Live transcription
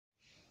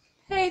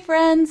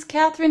friends,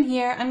 Catherine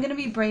here. I'm going to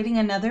be braiding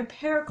another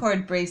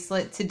paracord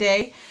bracelet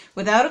today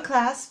without a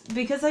clasp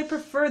because I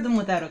prefer them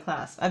without a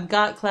clasp. I've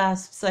got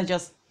clasps, I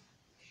just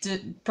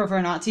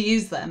prefer not to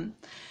use them.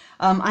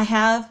 I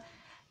have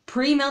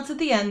pre-melted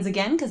the ends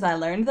again because I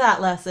learned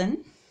that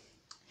lesson.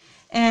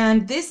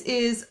 And this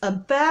is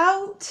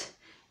about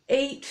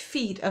 8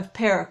 feet of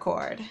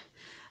paracord.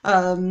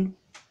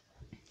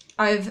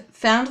 I've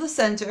found the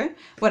center.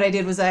 What I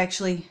did was I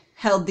actually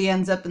held the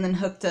ends up and then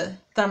hooked a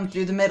thumb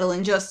through the middle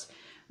and just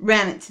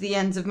ran it to the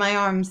ends of my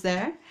arms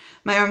there.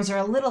 My arms are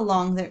a little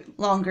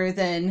longer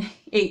than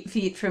 8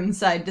 feet from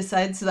side to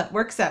side, so that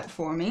works out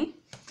for me.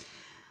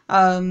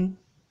 And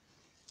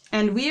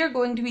we are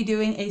going to be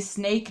doing a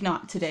snake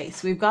knot today.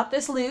 So we've got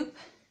this loop,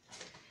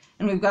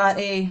 and we've got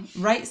a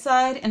right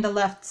side and a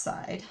left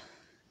side.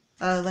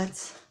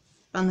 Let's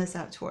run this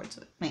out towards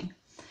me.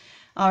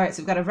 Alright,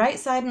 so we've got a right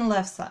side and a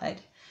left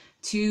side.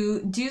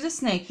 To do the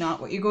snake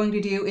knot, what you're going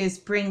to do is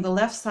bring the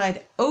left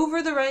side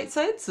over the right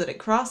side so that it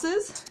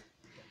crosses,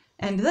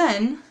 and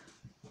then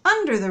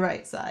under the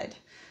right side.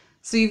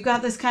 So you've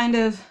got this kind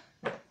of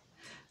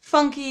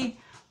funky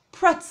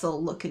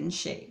pretzel looking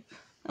shape.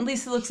 At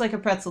least it looks like a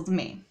pretzel to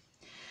me.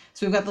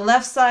 So we've got the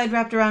left side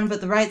wrapped around,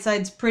 but the right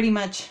side's pretty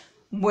much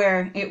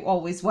where it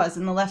always was,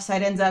 and the left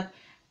side ends up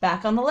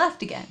back on the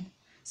left again.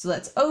 So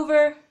that's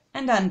over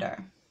and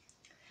under.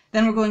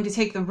 Then we're going to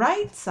take the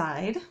right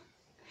side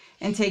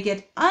and take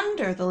it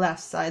under the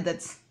left side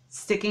that's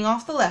sticking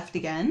off the left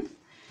again,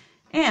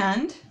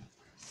 and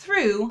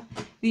through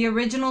the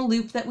original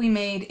loop that we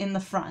made in the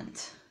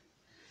front.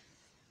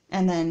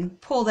 And then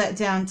pull that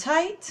down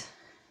tight,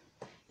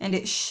 and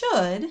it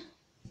should,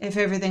 if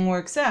everything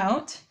works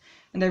out,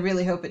 and I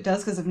really hope it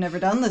does because I've never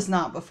done this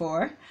knot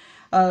before,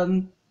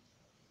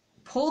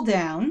 pull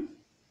down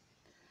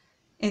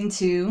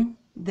into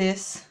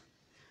this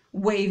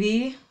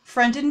wavy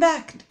front and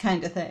back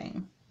kind of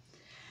thing.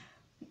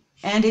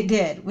 And it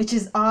did, which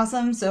is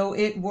awesome, so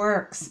it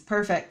works.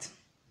 Perfect.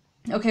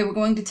 Okay, we're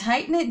going to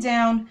tighten it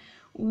down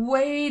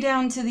way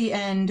down to the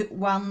end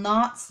while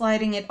not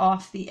sliding it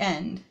off the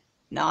end.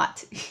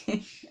 Not.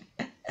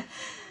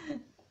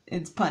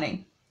 It's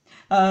punny.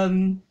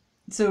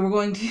 So we're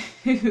going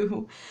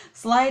to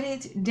slide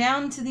it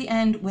down to the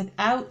end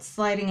without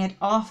sliding it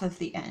off of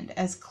the end,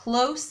 as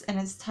close and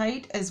as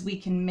tight as we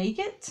can make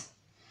it.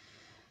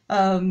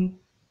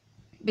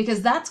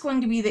 Because that's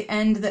going to be the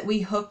end that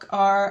we hook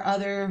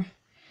our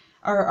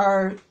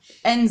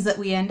ends that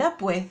we end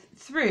up with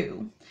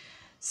through.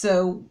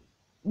 So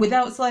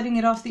without sliding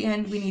it off the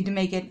end, we need to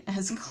make it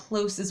as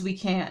close as we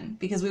can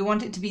because we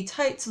want it to be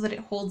tight so that it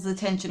holds the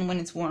tension when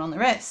it's worn on the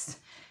wrist.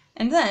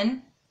 And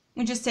then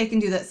we just take and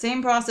do that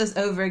same process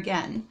over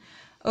again.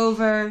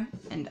 Over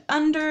and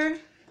under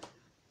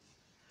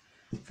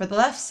for the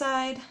left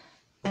side,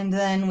 and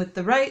then with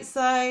the right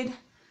side,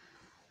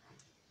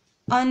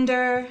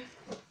 under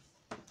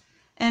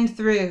and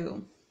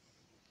through.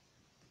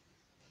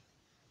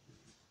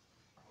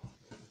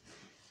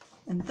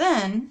 And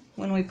then,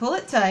 when we pull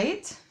it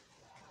tight,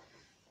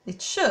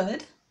 it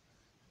should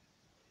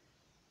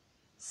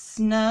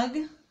snug,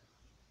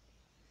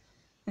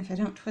 if I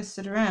don't twist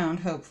it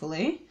around,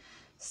 hopefully,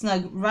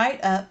 snug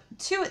right up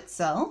to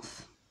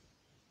itself,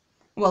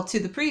 well, to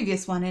the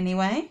previous one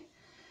anyway,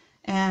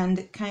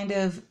 and kind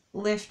of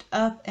lift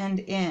up and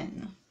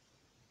in.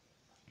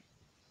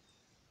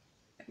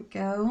 There we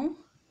go.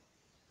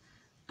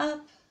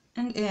 Up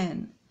and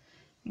in.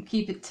 And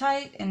keep it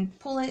tight and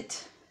pull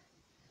it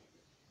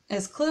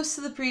as close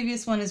to the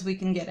previous one as we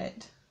can get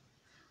it.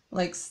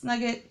 Like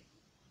snug it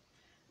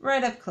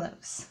right up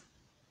close.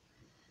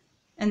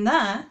 And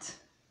that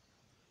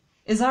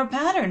is our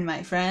pattern,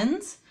 my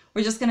friends.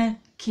 We're just gonna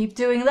keep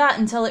doing that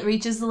until it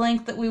reaches the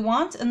length that we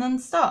want and then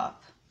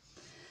stop.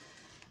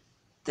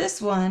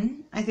 This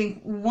one, I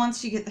think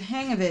once you get the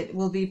hang of it,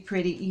 will be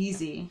pretty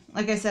easy.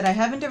 Like I said, I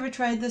haven't ever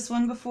tried this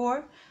one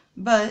before,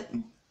 but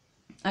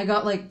I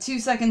got like 2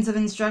 seconds of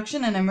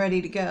instruction and I'm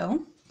ready to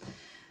go.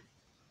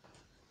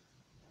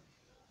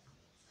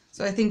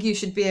 So I think you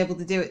should be able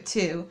to do it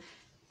too.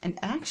 And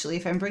actually,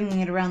 if I'm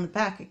bringing it around the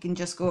back, I can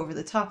just go over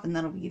the top and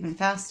that'll be even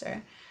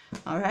faster.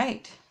 All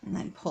right, and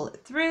then pull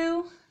it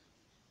through.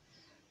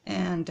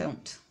 And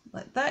don't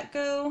let that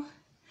go.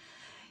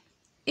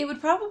 It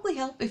would probably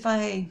help if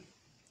I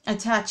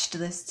attached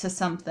this to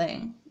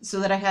something so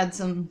that I had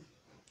some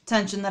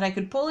tension that I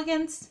could pull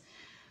against,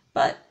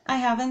 but I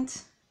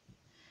haven't.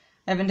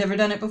 I haven't ever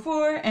done it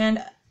before,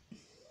 and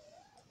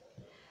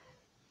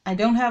I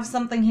don't have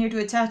something here to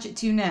attach it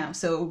to now,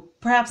 so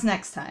perhaps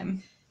next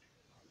time.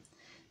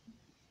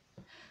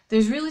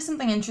 There's really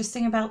something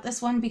interesting about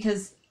this one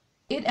because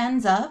it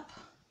ends up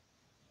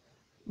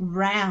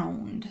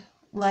round.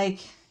 Like,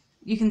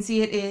 you can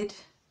see it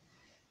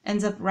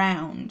ends up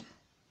round.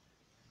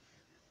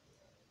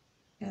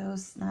 Go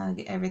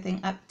snug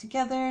everything up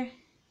together.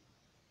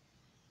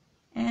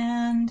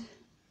 And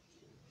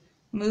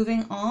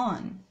moving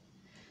on.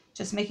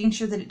 Just making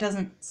sure that it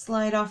doesn't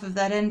slide off of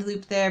that end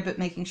loop there, but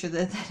making sure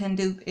that that end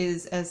loop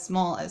is as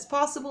small as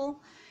possible.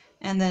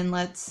 And then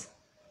let's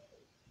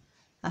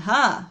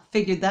Aha,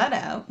 figured that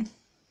out.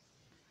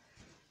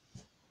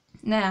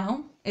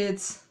 Now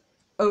it's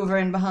over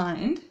and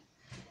behind.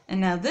 And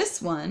now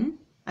this one,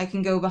 I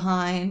can go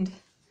behind,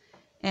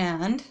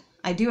 and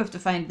I do have to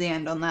find the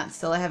end on that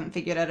still. I haven't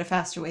figured out a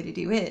faster way to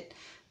do it.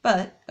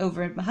 But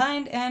over and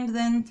behind and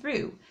then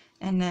through.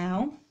 And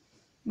now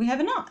we have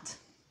a knot.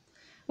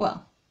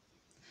 Well,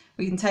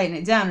 we can tighten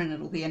it down and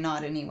it'll be a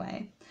knot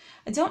anyway.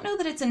 I don't know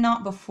that it's a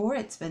knot before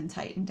it's been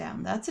tightened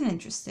down. That's an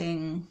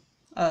interesting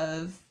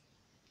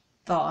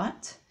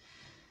thought.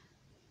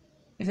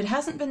 If it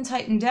hasn't been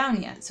tightened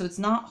down yet, so it's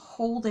not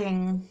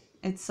holding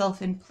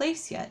itself in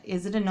place yet,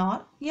 is it a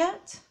knot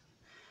yet?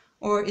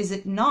 Or is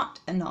it not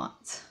a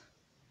knot?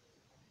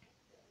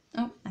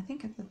 Oh, I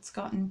think it's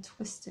gotten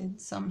twisted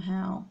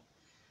somehow.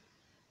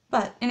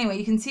 But anyway,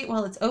 you can see it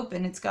while it's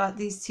open. It's got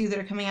these two that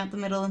are coming out the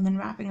middle and then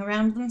wrapping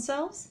around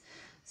themselves,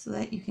 so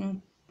that you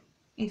can,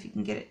 if you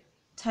can get it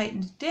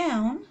tightened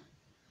down,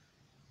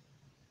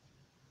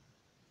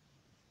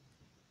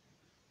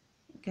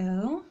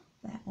 go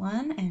that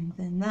one and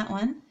then that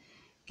one,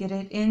 get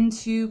it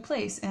into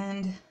place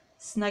and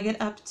snug it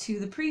up to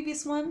the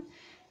previous one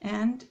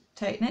and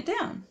tighten it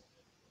down.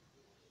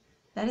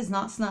 That is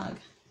not snug.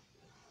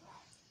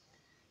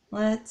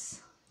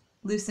 Let's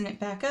loosen it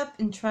back up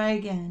and try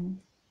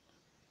again.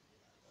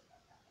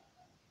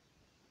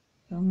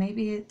 So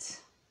maybe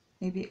it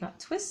got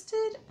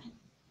twisted.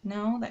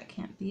 No, that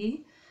can't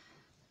be.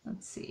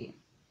 Let's see.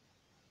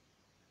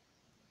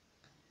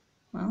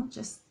 Well,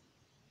 just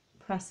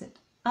press it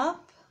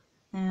up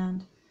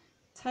and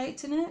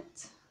tighten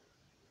it.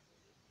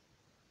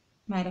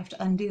 Might have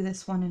to undo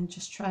this one and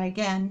just try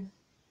again.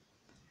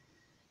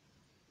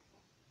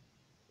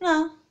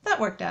 No, that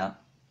worked out.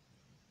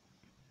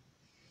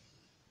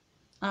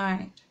 All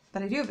right,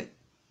 but I do have it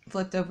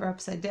flipped over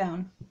upside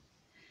down.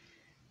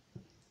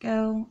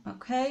 Go,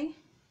 okay,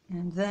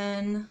 and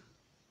then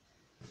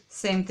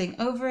same thing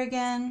over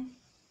again.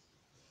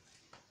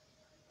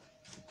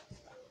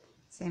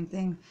 Same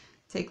thing,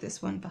 take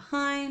this one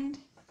behind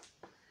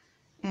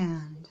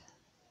and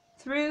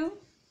through.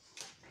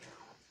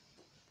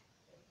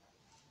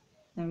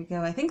 There we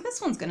go. I think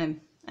this one's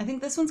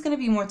gonna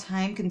be more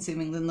time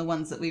consuming than the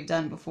ones that we've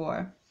done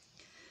before.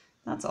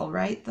 That's all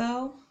right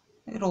though.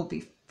 It'll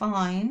be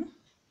fine.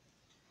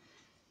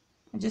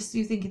 I just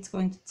do think it's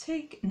going to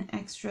take an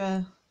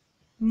extra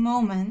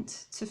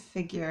moment to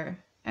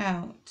figure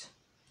out.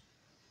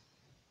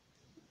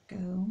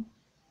 Go.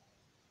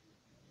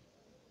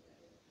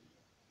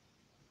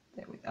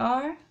 There we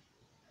are.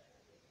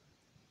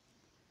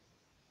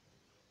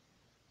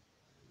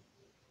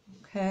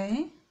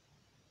 Okay.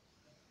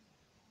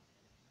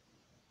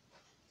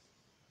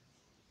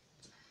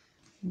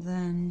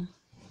 Then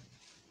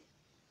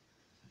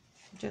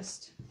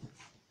just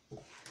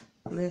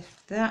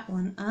lift that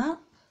one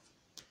up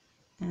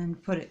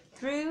and put it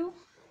through.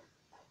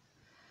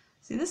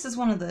 See, this is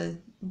one of the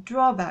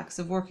drawbacks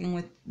of working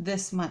with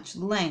this much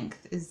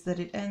length, is that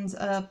it ends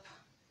up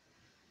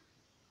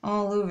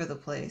all over the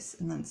place,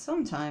 and then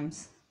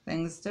sometimes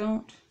things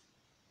don't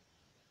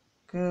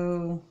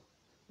go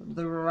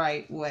the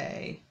right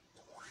way.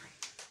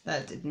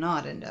 That did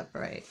not end up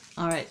right.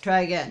 All right,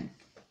 try again.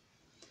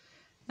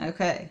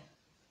 Okay,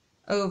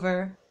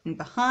 over and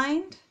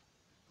behind,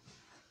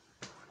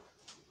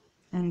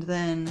 and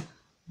then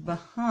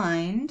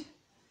behind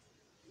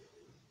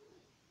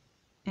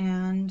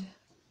and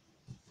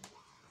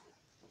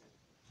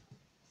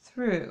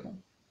through.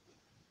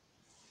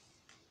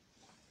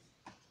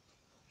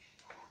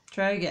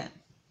 Try again.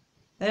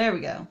 There we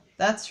go.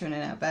 That's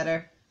turning out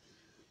better.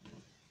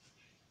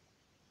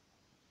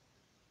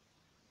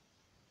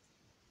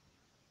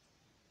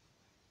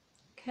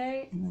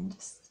 Okay, and then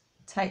just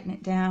tighten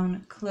it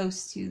down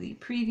close to the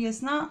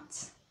previous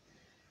knots.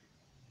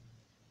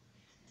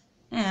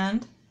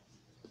 And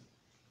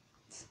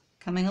it's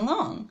coming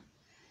along.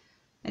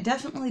 I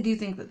definitely do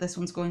think that this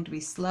one's going to be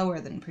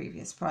slower than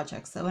previous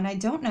projects though, and I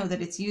don't know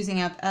that it's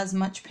using up as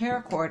much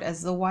paracord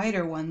as the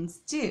wider ones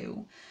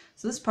do.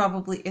 So this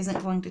probably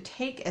isn't going to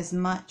take as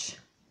much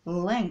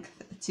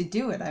length to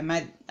do it. I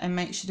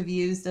might should have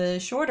used a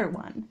shorter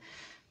one,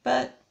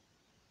 but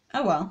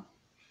oh well,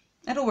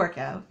 it'll work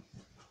out.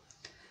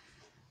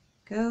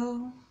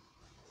 Go.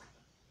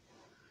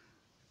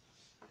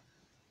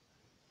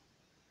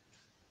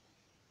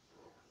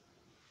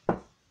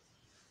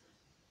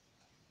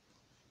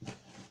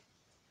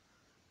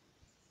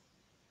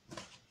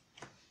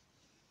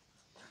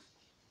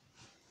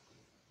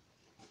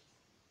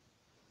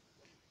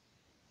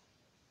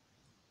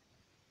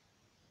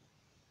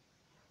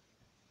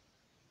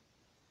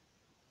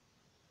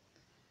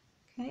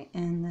 Okay,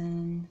 and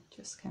then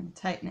just kind of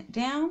tighten it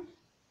down,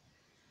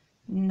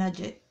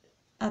 nudge it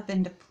up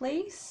into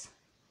place,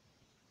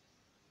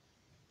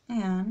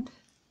 and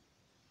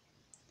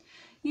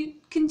you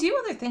can do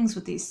other things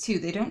with these too.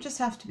 They don't just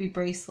have to be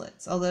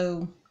bracelets,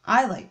 although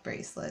I like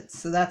bracelets,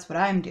 so that's what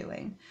I'm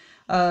doing.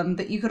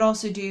 But you could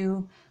also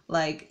do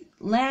like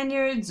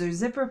lanyards or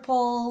zipper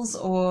pulls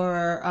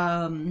or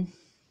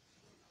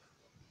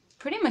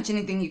pretty much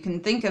anything you can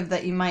think of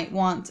that you might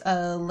want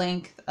a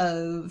length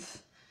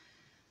of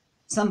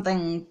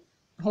something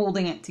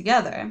holding it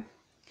together.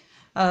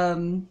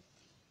 Could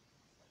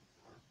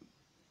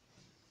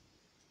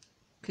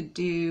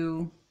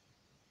do,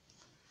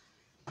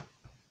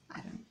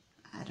 I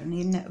don't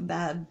even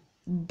know,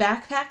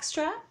 backpack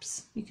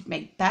straps. You could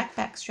make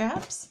backpack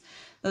straps.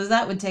 Though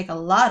that would take a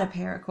lot of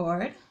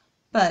paracord,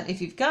 but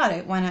if you've got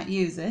it, why not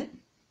use it?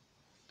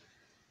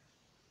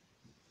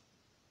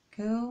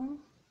 Go.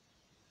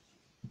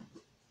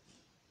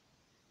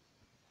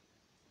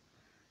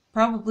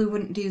 Probably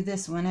wouldn't do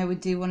this one. I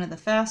would do one of the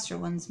faster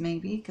ones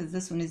maybe, because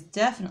this one is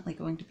definitely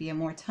going to be a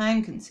more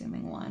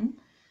time-consuming one.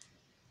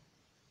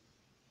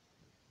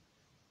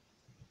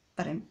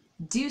 But I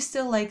do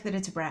still like that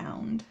it's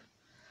round.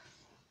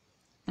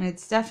 And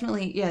it's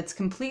definitely, yeah, it's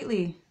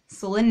completely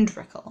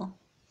cylindrical.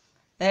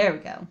 There we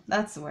go.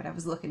 That's the word I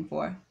was looking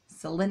for.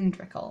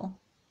 Cylindrical.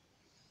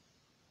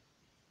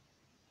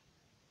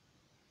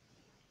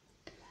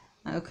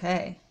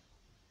 Okay.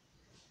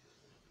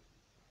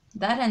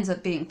 That ends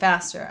up being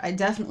faster. I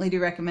definitely do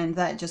recommend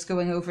that, just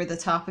going over the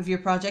top of your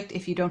project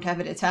if you don't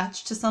have it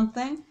attached to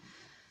something.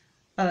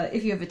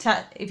 If you have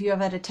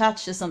it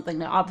attached to something,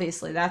 now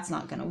obviously that's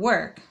not going to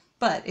work.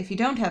 But if you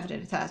don't have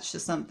it attached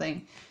to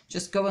something,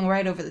 just going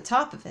right over the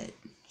top of it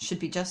should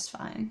be just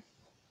fine.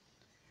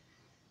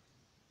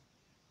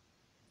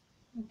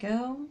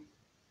 Go.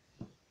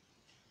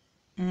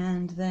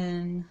 And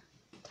then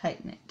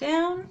tighten it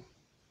down.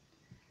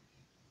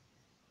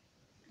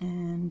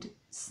 And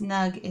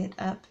snug it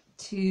up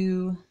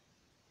to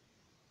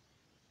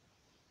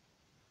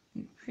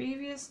the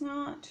previous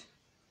knot.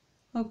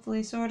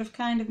 Hopefully, sort of,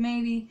 kind of,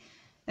 maybe.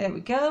 There we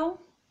go.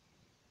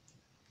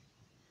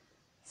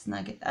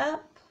 Snug it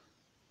up.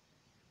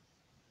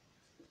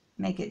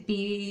 Make it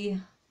be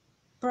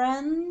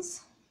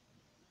friends.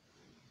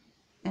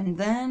 And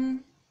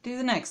then do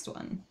the next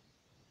one.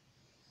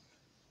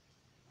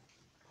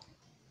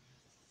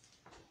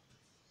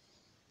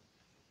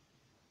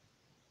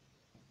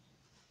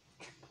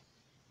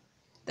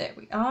 There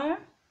we are.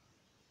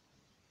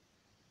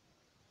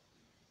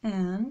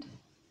 And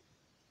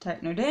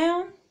tighten her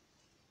down.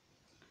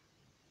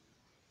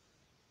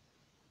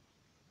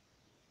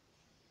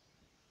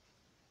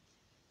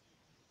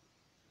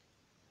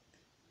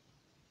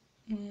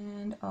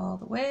 And all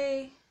the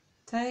way,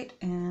 tight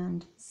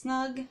and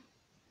snug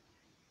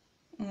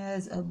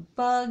as a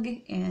bug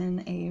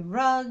in a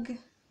rug.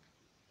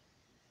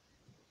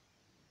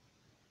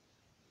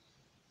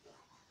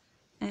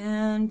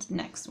 And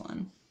next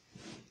one.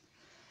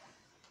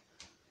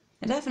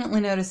 I definitely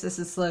notice this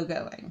is slow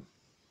going,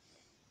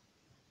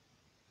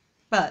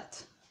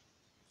 but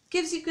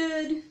gives you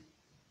good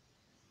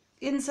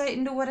insight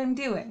into what I'm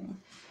doing.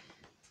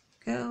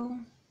 Go.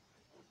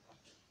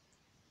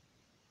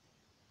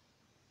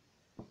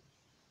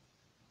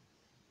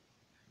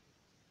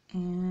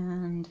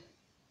 And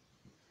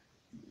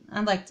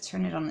I'd like to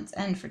turn it on its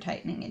end for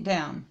tightening it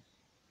down.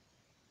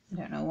 I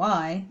don't know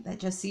why, that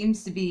just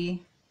seems to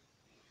be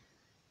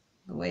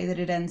the way that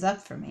it ends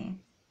up for me.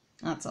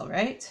 That's all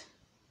right.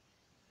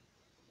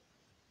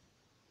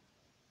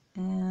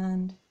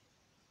 And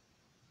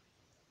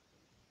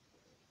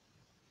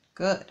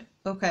good.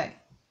 Okay.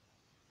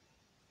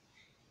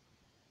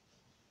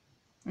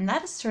 And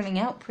that is turning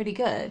out pretty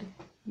good.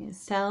 You can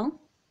tell.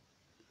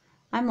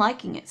 I'm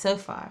liking it so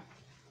far.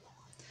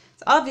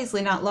 It's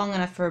obviously not long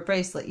enough for a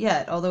bracelet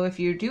yet, although if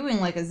you're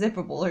doing like a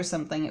zipperable or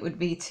something, it would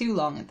be too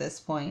long at this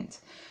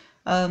point.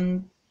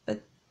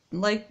 But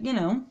like, you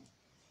know,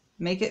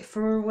 make it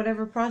for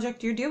whatever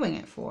project you're doing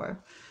it for.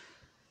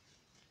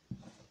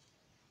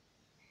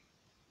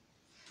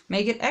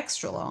 Make it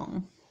extra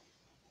long.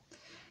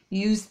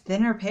 Use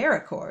thinner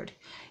paracord.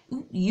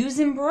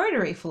 Use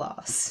embroidery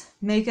floss.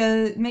 Make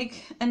a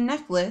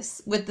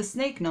necklace with the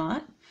snake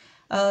knot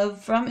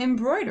from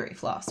embroidery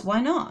floss. Why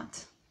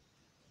not?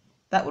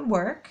 That would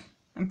work.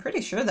 I'm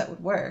pretty sure that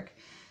would work.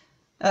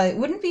 It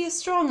wouldn't be as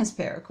strong as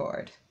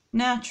paracord,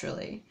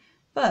 naturally,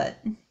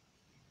 but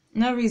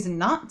no reason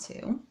not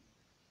to.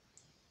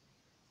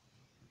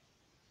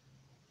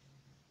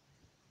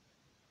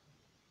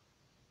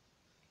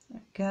 There we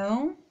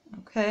go.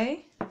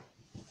 Okay.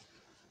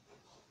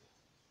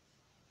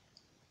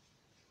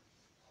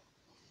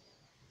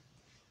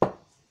 There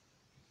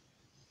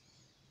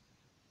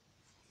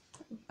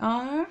we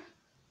are.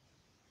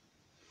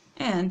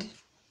 And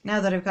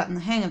now that I've gotten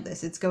the hang of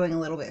this, it's going a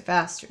little bit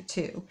faster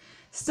too.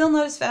 Still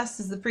not as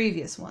fast as the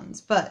previous ones,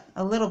 but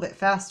a little bit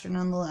faster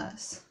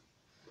nonetheless.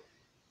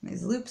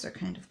 These loops are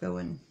kind of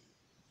going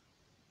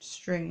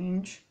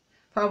strange.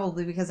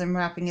 Probably because I'm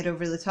wrapping it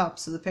over the top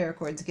so the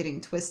paracord's getting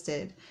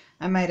twisted.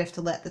 I might have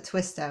to let the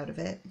twist out of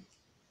it.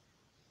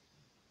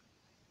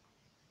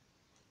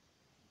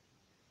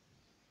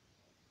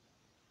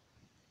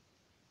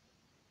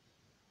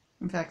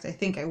 In fact, I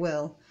think I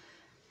will.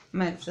 I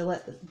might have to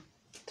let the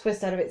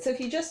twist out of it. So if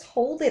you just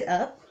hold it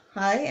up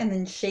high and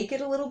then shake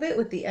it a little bit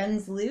with the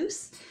ends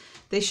loose,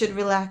 they should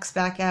relax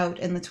back out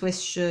and the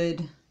twist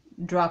should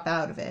drop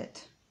out of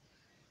it.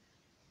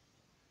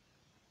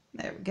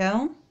 There we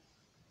go.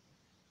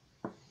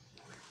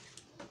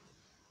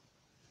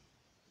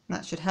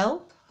 That should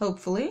help,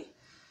 hopefully.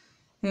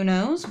 Who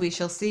knows? We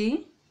shall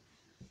see.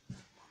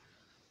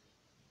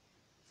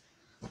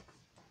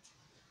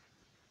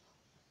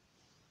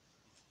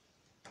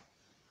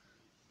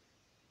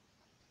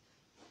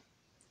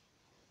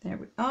 There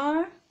we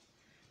are.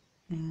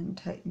 And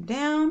tighten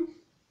down.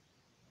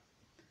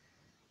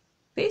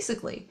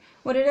 Basically,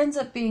 what it ends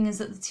up being is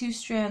that the two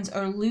strands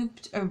are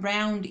looped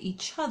around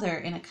each other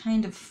in a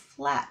kind of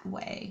flat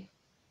way.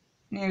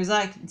 Near as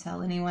I can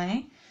tell,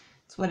 anyway.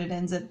 It's what it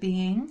ends up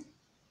being.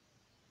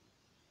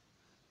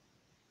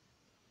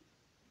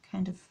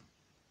 Kind of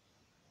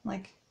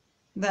like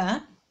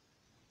that.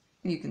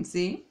 You can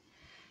see.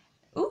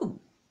 Ooh,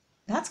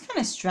 that's kind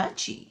of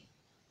stretchy.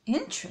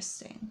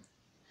 Interesting.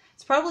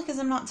 It's probably because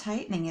I'm not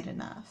tightening it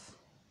enough.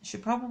 I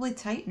should probably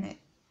tighten it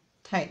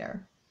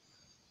tighter.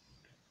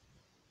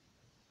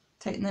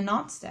 Tighten the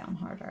knots down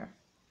harder.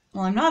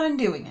 Well, I'm not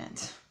undoing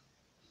it.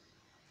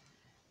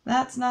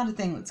 That's not a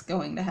thing that's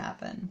going to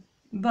happen.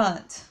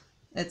 But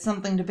it's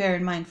something to bear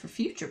in mind for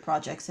future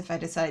projects if I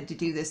decide to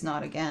do this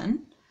knot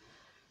again.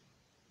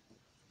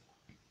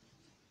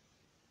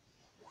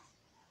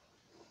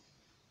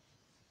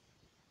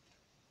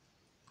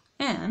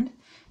 And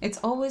it's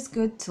always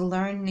good to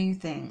learn new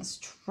things.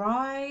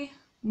 Try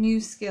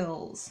new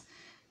skills.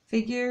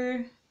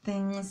 Figure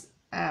things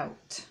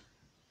out.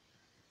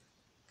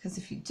 Because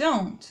if you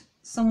don't,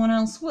 someone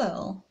else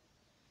will.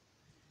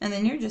 And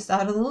then you're just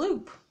out of the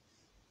loop.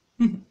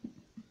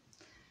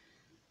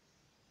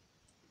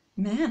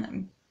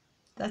 Man,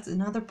 that's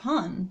another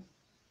pun.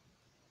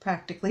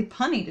 Practically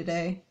punny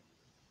today.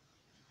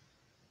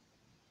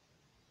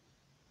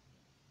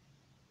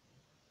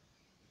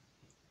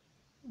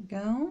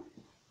 Go.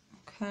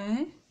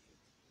 Okay.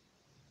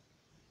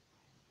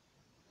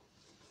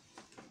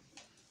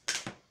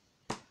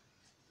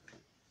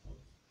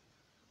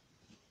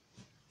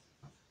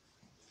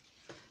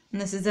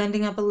 And this is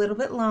ending up a little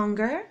bit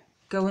longer.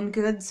 Going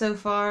good so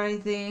far, I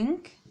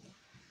think.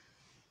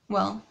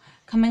 Well,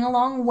 coming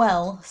along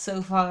well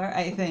so far,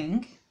 I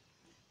think.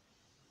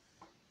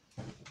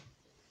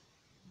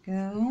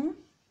 Go.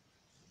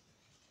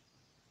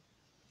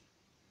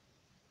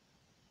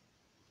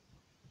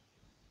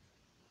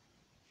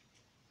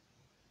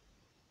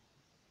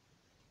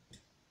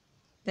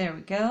 There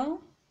we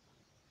go.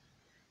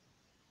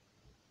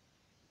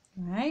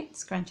 All right,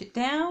 scrunch it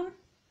down.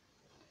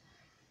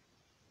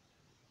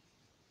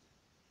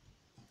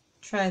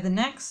 Try the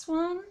next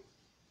one.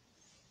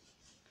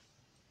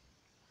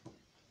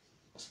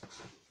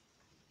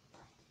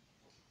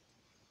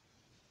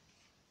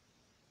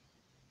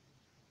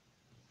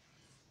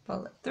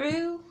 Pull it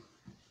through.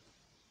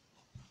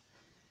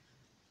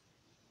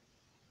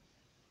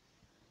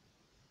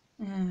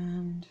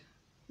 And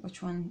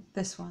which one?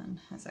 This one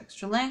has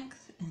extra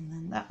length, and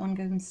then that one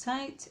goes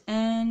tight,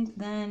 and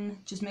then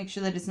just make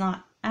sure that it's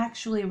not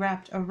actually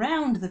wrapped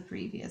around the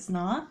previous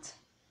knot,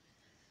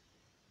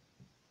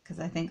 because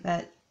I think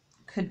that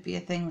could be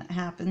a thing that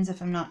happens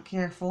if I'm not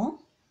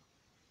careful.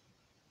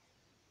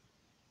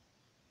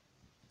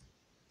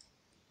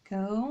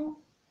 Go.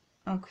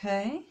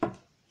 Okay.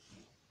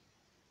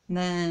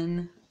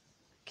 Then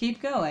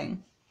keep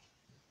going.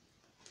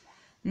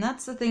 And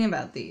that's the thing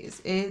about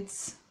these.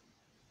 It's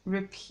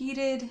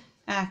repeated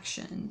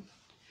action,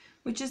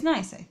 which is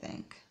nice, I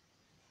think.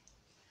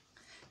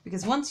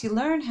 Because once you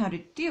learn how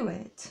to do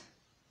it,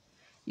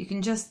 you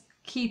can just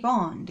keep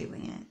on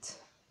doing it.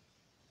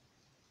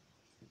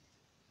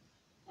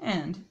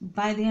 And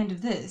by the end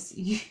of this,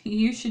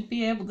 you should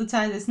be able to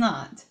tie this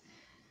knot.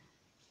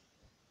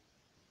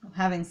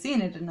 Having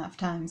seen it enough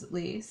times at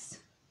least.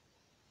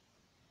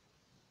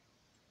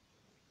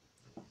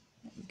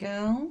 There we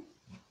go.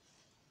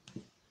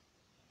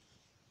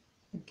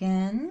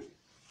 Again.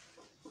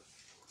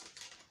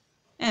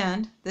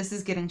 And this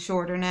is getting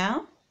shorter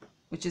now,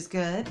 which is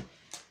good.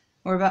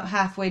 We're about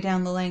halfway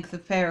down the length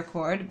of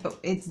paracord, but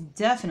it's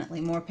definitely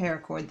more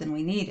paracord than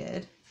we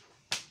needed.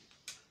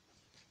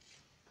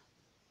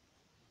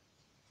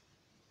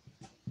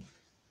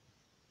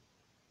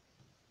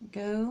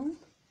 Go.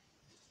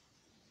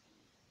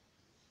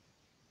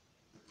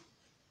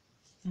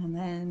 And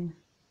then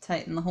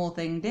tighten the whole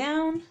thing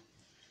down.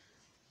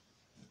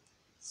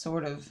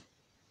 Sort of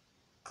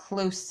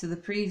close to the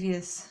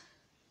previous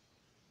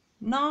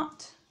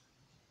knot,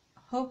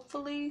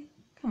 hopefully.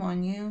 Come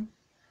on, you.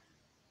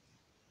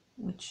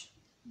 Which,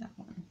 that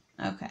one.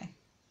 Okay.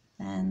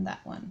 And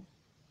that one.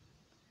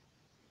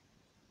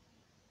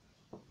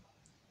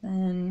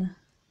 Then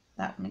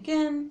that one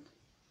again.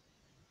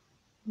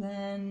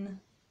 Then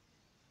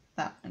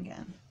that one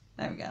again.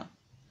 There we go.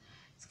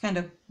 Let's kind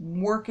of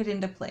work it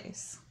into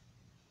place.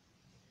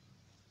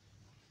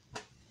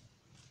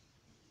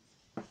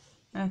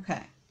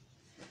 Okay.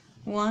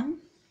 1.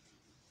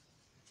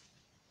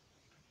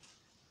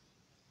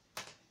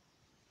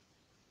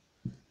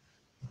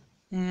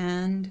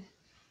 And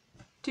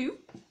 2.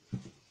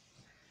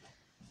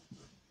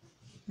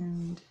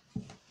 And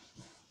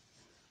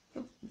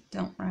oh,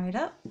 don't ride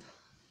up.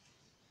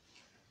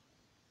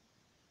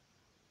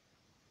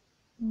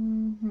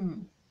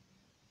 And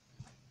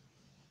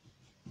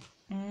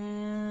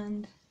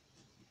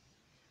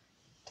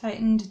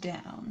tightened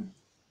down.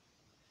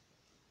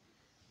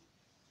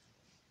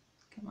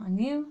 Come on,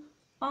 you,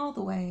 all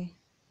the way.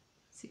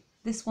 See,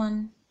 this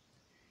one,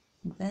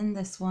 then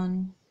this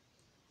one,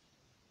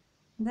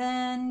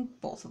 then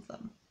both of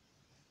them.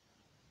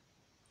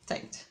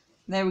 Tight.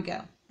 There we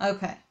go.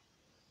 Okay.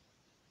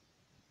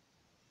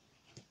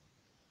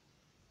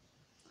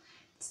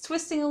 It's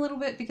twisting a little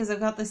bit because I've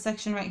got this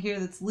section right here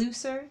that's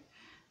looser,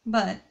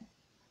 but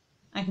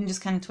I can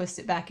just kind of twist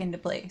it back into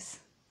place.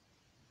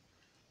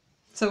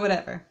 So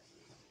whatever.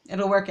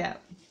 It'll work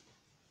out.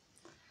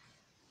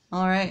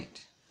 All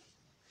right.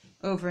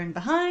 Over and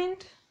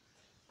behind.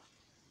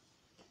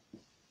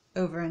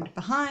 Over and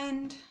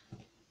behind.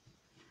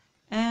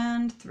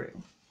 And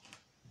through.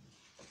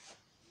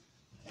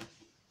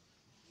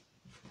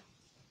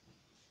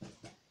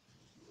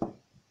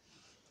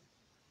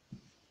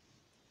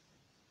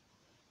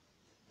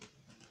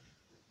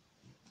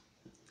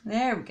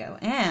 There we go.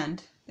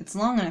 And it's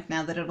long enough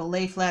now that it'll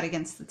lay flat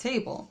against the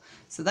table.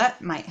 So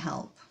that might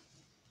help.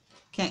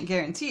 Can't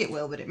guarantee it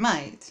will, but it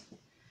might.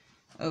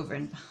 Over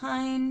and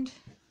behind.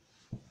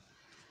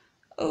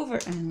 Over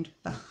and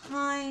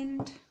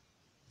behind.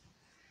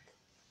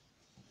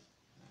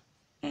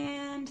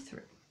 And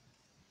through.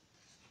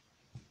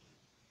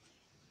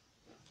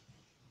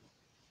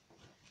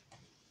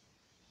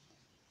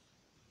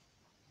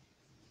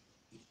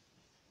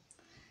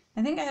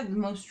 I think I have the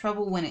most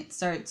trouble when it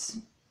starts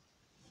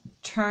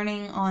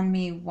turning on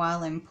me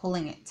while I'm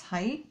pulling it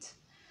tight.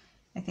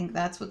 I think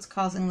that's what's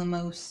causing the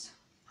most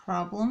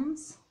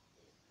problems.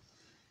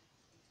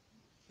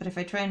 But if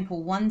I try and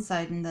pull one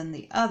side and then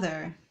the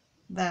other,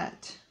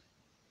 that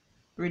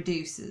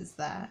reduces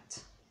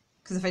that.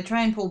 Because if I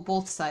try and pull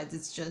both sides,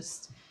 it's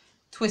just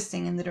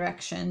twisting in the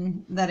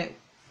direction that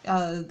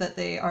that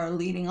they are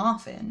leading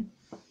off in.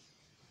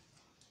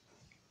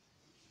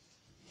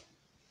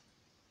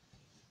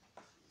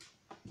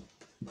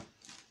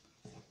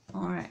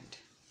 All right.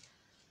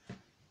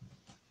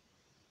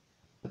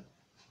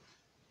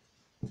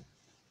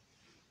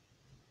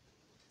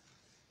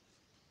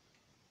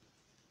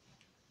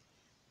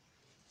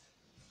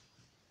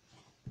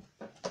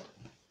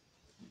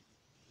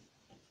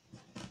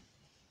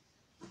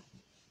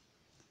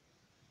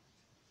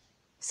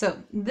 So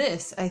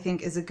this, I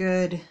think, is a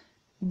good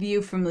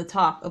view from the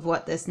top of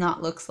what this knot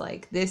looks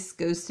like. This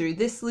goes through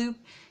this loop,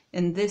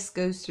 and this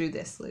goes through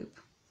this loop.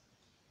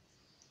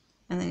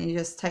 And then you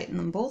just tighten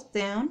them both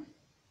down.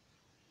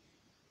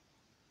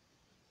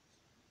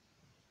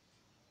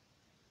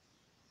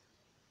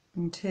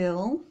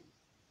 Until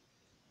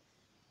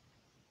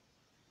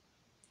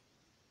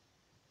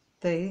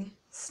they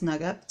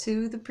snug up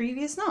to the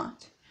previous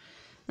knot.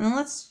 And then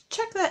let's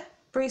check that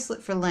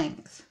bracelet for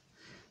length.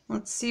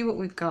 Let's see what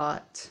we've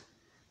got.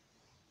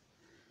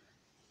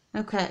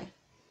 Okay,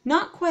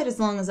 not quite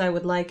as long as I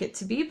would like it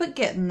to be, but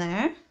getting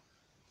there.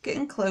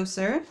 Getting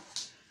closer.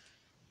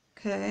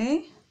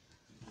 Okay.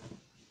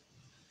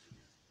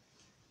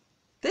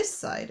 This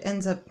side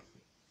ends up,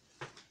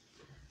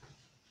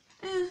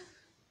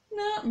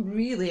 not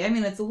really. I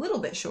mean, it's a little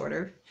bit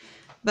shorter,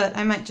 but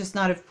I might just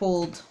not have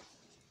pulled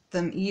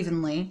them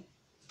evenly.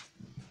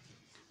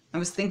 I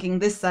was thinking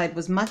this side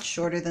was much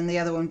shorter than the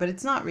other one, but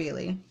it's not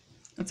really.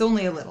 It's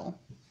only a little.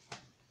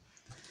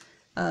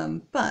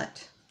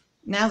 But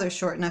now they're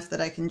short enough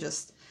that I can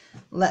just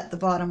let the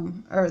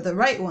bottom, or the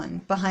right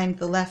one, behind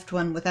the left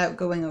one without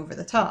going over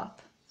the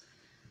top.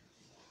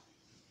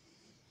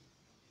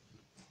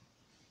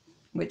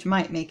 Which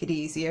might make it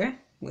easier.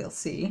 We'll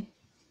see.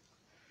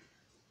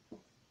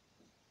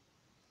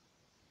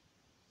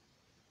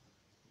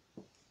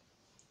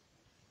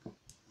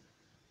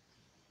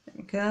 There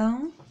we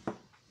go.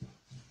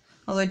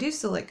 Although I do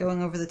still like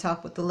going over the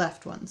top with the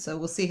left one, so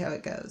we'll see how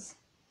it goes.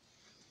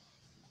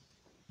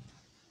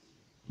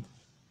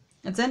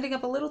 It's ending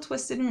up a little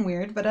twisted and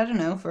weird, but I don't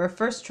know. For a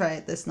first try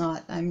at this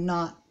knot, I'm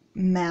not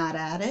mad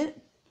at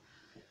it.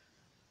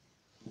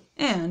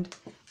 And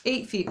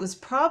 8 feet was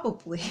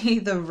probably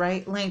the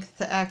right length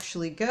to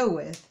actually go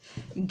with,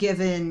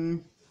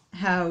 given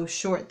how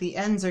short the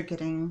ends are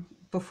getting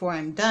before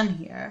I'm done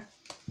here.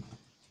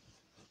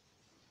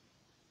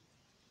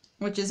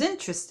 Which is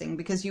interesting,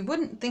 because you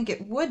wouldn't think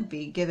it would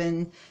be,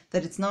 given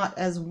that it's not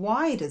as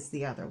wide as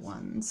the other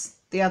ones,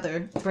 the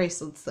other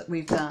bracelets that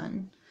we've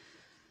done.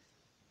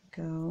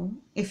 Go,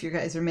 if you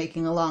guys are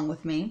making along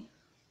with me,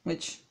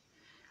 which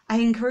I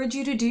encourage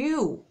you to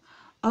do.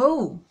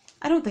 Oh,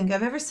 I don't think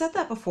I've ever said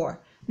that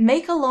before.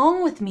 Make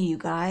along with me, you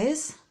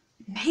guys.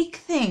 Make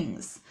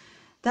things.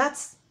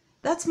 That's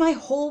my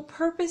whole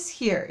purpose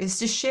here, is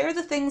to share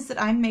the things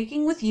that I'm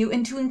making with you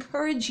and to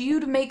encourage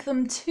you to make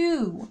them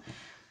too.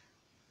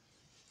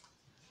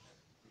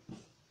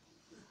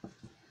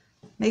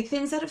 Make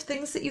things out of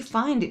things that you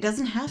find. It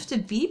doesn't have to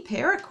be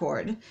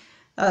paracord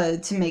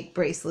to make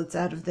bracelets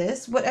out of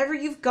this. Whatever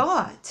you've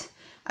got.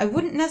 I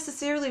wouldn't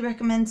necessarily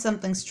recommend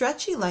something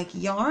stretchy like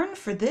yarn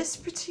for this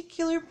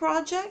particular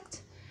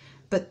project,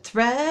 but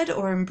thread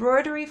or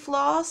embroidery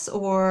floss,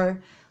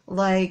 or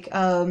like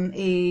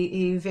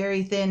a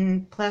very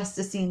thin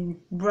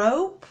plasticine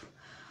rope.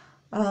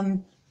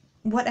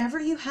 whatever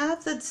you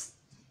have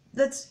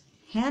that's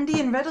handy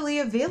and readily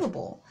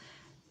available.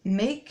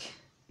 Make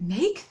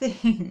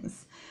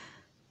things.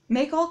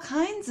 Make all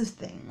kinds of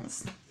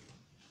things.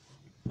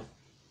 There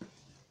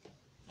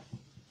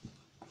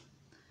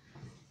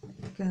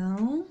we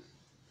go.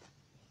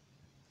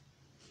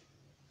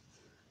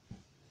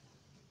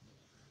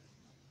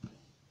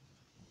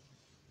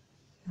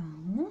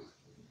 Go.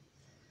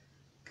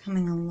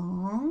 Coming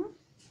along.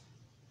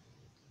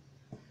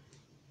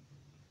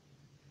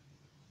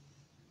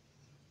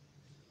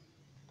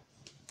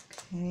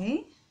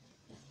 Okay.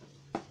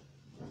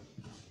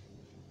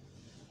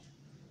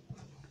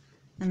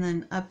 And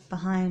then up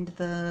behind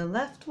the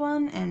left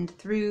one and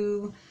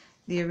through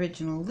the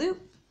original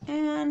loop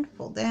and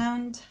pull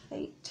down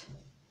tight.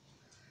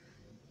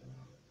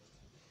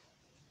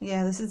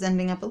 Yeah, this is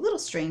ending up a little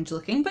strange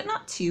looking, but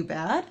not too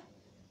bad.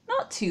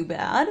 Not too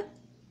bad.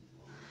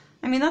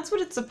 I mean, that's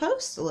what it's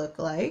supposed to look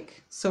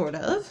like, sort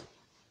of.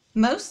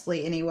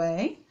 Mostly,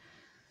 anyway.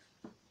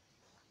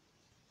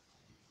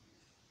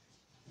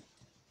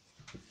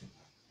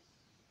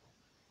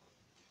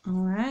 All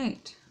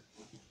right.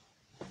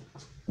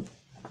 Let's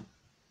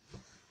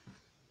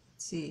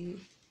see.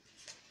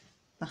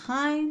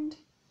 Behind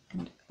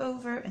and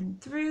over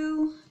and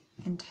through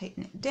and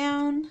tighten it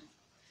down.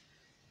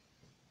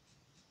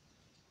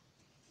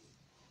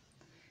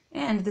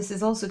 And this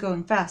is also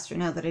going faster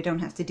now that I don't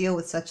have to deal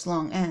with such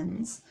long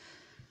ends.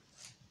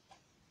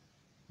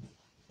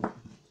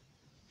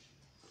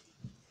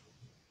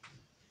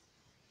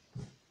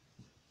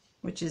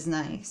 Which is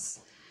nice.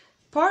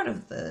 Part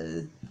of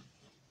the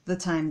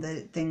time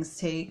that things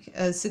take,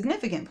 a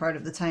significant part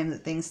of the time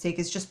that things take,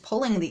 is just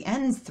pulling the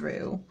ends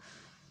through.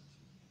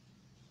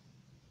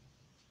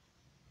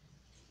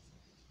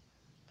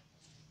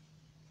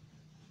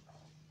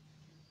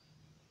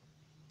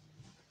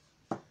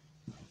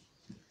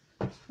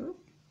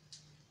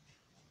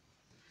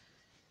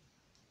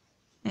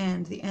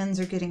 And the ends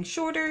are getting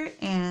shorter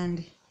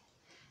and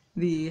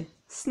the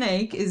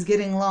snake is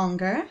getting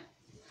longer.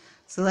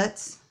 So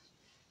let's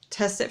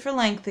test it for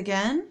length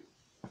again.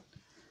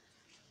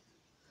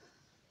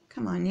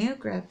 Come on, you,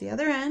 grab the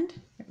other end.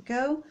 There we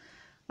go.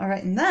 All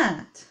right, and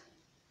that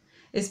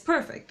is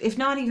perfect, if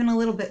not even a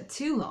little bit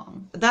too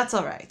long, but that's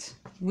all right.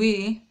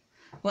 We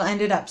will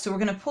end it up. So we're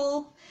gonna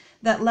pull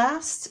that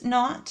last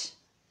knot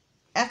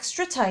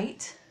extra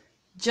tight,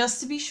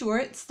 just to be sure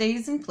it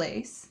stays in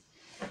place.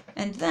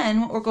 And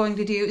then what we're going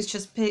to do is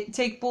just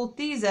take both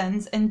these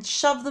ends and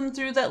shove them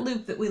through that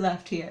loop that we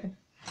left here.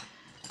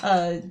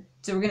 So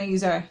we're going to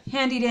use our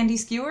handy dandy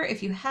skewer.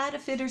 If you had a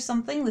fid or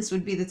something, this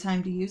would be the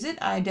time to use it.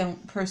 I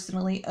don't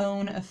personally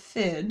own a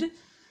fid.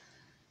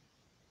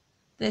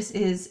 This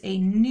is a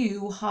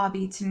new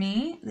hobby to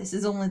me. This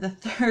is only the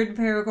third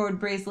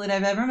paracord bracelet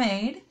I've ever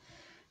made.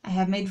 I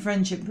have made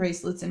friendship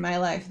bracelets in my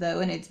life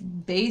though, and it's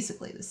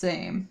basically the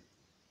same.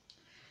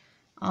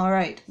 All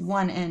right,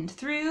 one end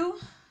through.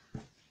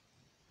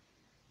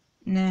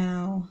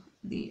 Now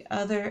the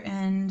other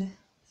end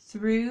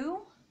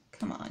through.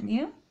 Come on,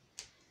 you.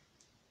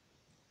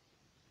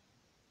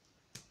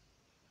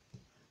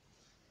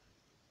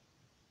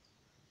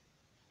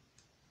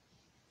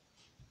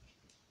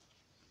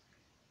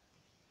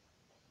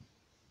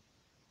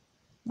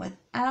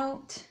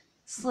 Without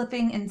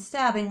slipping and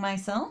stabbing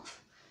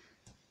myself.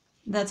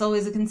 That's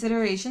always a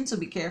consideration, so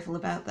be careful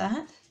about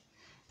that.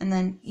 And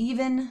then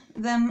even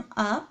them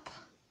up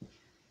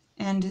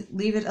and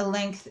leave it a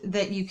length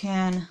that you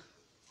can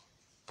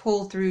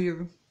pull through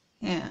your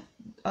hand,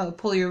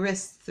 pull your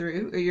wrist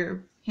through, or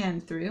your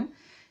hand through.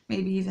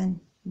 Maybe even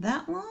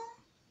that long.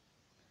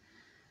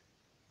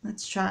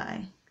 Let's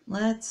try.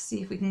 Let's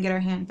see if we can get our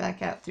hand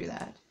back out through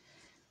that.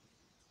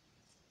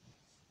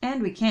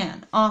 And we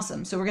can.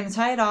 Awesome. So we're going to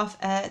tie it off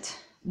at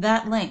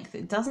that length.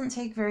 It doesn't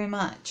take very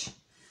much.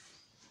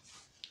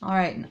 All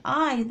right, and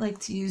I like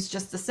to use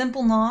just a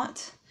simple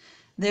knot.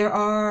 There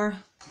are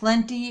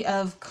plenty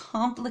of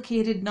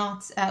complicated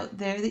knots out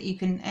there that you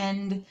can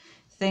end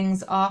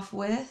things off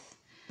with.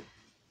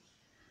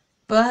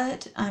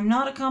 But I'm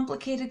not a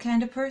complicated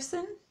kind of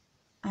person.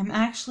 I'm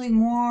actually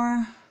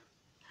more,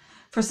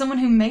 for someone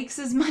who makes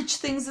as much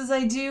things as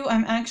I do,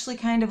 I'm actually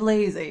kind of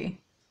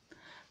lazy.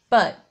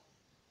 But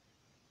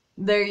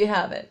there you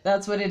have it.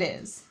 That's what it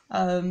is.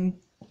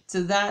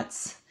 So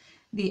that's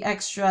the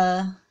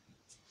extra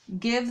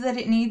give that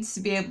it needs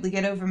to be able to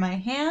get over my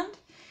hand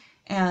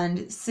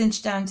and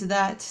cinch down to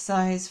that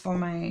size for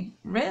my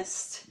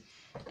wrist,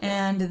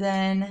 and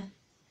then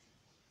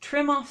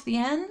trim off the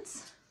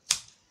ends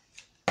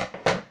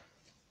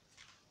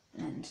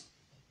and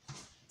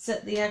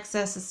set the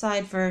excess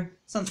aside for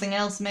something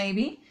else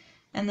maybe,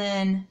 and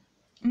then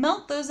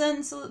melt those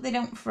ends so that they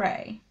don't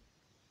fray.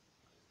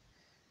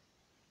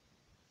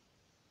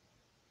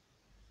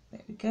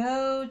 There we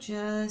go,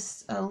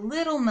 just a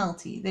little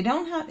melty. They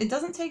don't have, it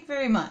doesn't take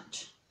very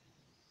much.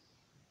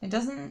 It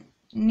doesn't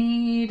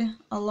need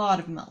a lot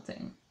of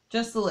melting,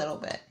 just a little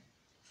bit.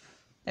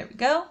 There we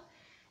go.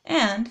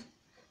 And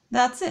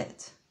that's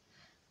it.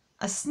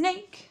 A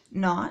snake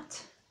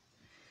knot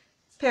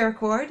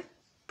paracord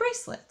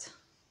bracelet.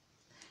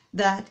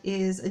 that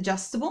is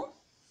adjustable,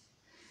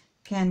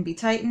 can be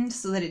tightened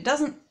so that it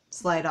doesn't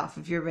slide off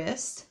of your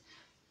wrist,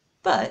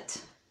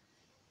 but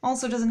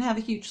also doesn't have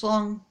a huge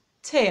long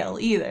tail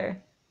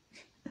either.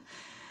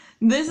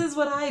 This is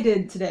what I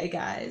did today,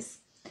 guys.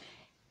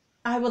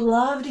 I would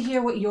love to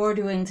hear what you're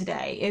doing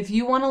today. If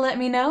you want to let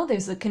me know,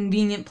 there's a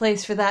convenient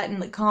place for that in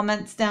the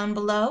comments down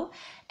below.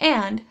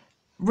 And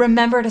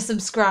remember to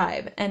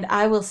subscribe, and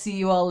I will see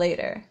you all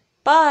later.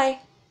 Bye!